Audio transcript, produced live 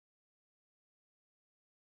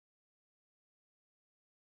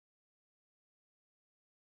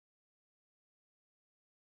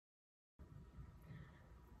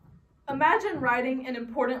Imagine writing an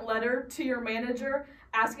important letter to your manager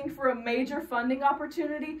asking for a major funding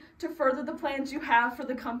opportunity to further the plans you have for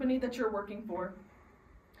the company that you're working for.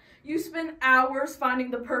 You spend hours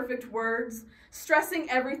finding the perfect words, stressing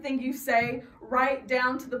everything you say, right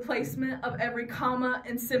down to the placement of every comma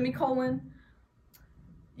and semicolon.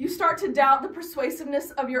 You start to doubt the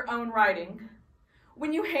persuasiveness of your own writing.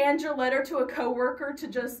 When you hand your letter to a coworker to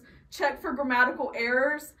just check for grammatical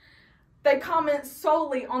errors, they comment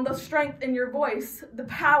solely on the strength in your voice, the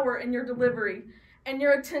power in your delivery, and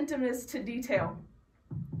your attentiveness to detail.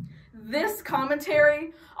 This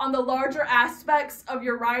commentary on the larger aspects of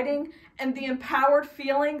your writing and the empowered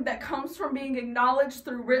feeling that comes from being acknowledged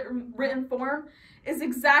through written form is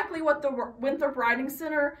exactly what the Winthrop Writing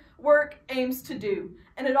Center work aims to do,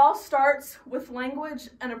 and it all starts with language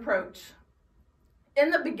and approach.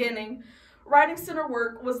 In the beginning, Writing Center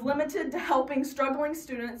work was limited to helping struggling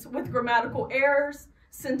students with grammatical errors,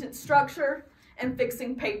 sentence structure, and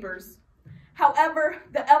fixing papers. However,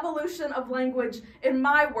 the evolution of language in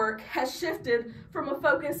my work has shifted from a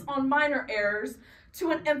focus on minor errors to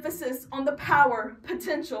an emphasis on the power,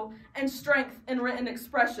 potential, and strength in written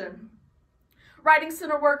expression. Writing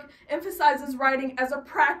Center work emphasizes writing as a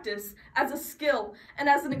practice, as a skill, and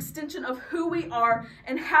as an extension of who we are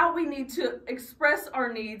and how we need to express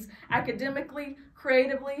our needs academically,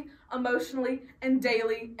 creatively, emotionally, and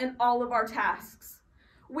daily in all of our tasks.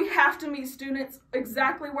 We have to meet students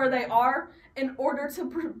exactly where they are in order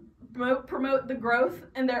to promote the growth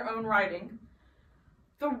in their own writing.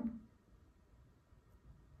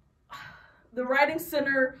 The Writing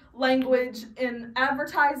Center language in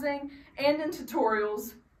advertising and in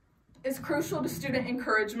tutorials is crucial to student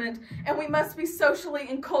encouragement, and we must be socially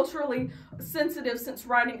and culturally sensitive since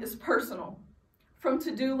writing is personal. From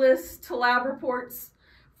to-do lists to lab reports,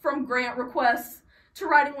 from grant requests to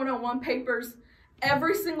writing one-on-one papers,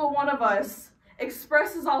 every single one of us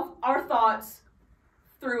expresses our thoughts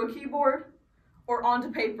through a keyboard or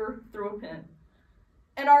onto paper through a pen.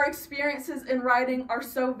 And our experiences in writing are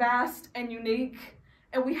so vast and unique,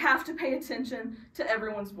 and we have to pay attention to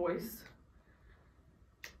everyone's voice.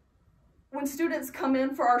 When students come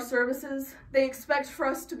in for our services, they expect for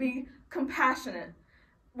us to be compassionate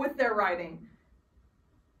with their writing.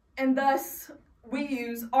 And thus, we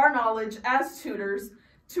use our knowledge as tutors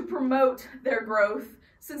to promote their growth,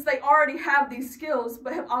 since they already have these skills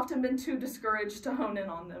but have often been too discouraged to hone in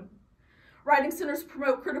on them. Writing centers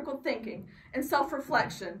promote critical thinking and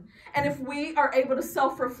self-reflection. And if we are able to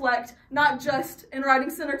self-reflect, not just in Writing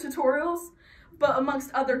Center tutorials, but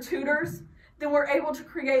amongst other tutors, then we're able to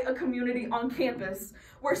create a community on campus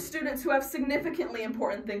where students who have significantly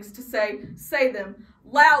important things to say them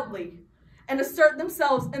loudly and assert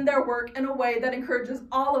themselves in their work in a way that encourages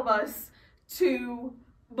all of us to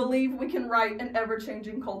believe we can write an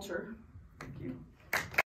ever-changing culture.